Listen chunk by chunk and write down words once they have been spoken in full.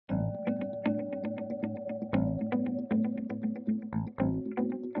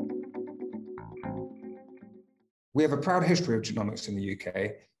We have a proud history of genomics in the UK,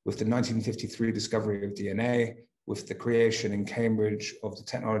 with the 1953 discovery of DNA, with the creation in Cambridge of the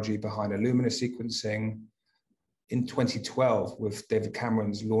technology behind Illumina sequencing, in 2012 with David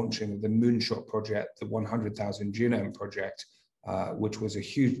Cameron's launching of the Moonshot project, the 100,000 Genome Project, which was a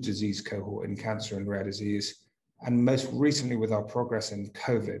huge disease cohort in cancer and rare disease, and most recently with our progress in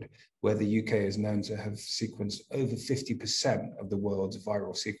COVID, where the UK is known to have sequenced over 50% of the world's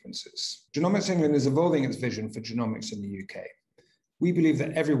viral sequences. Genomics England is evolving its vision for genomics in the UK. We believe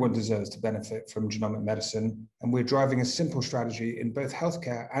that everyone deserves to benefit from genomic medicine, and we're driving a simple strategy in both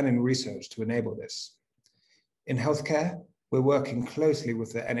healthcare and in research to enable this. In healthcare, we're working closely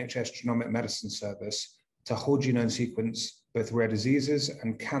with the NHS Genomic Medicine Service to whole genome sequence both rare diseases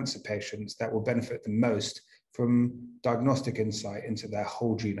and cancer patients that will benefit the most from diagnostic insight into their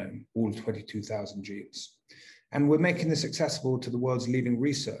whole genome, all 22,000 genes. And we're making this accessible to the world's leading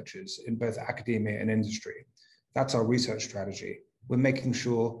researchers in both academia and industry. That's our research strategy. We're making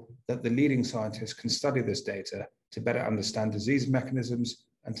sure that the leading scientists can study this data to better understand disease mechanisms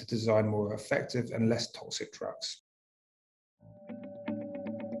and to design more effective and less toxic drugs.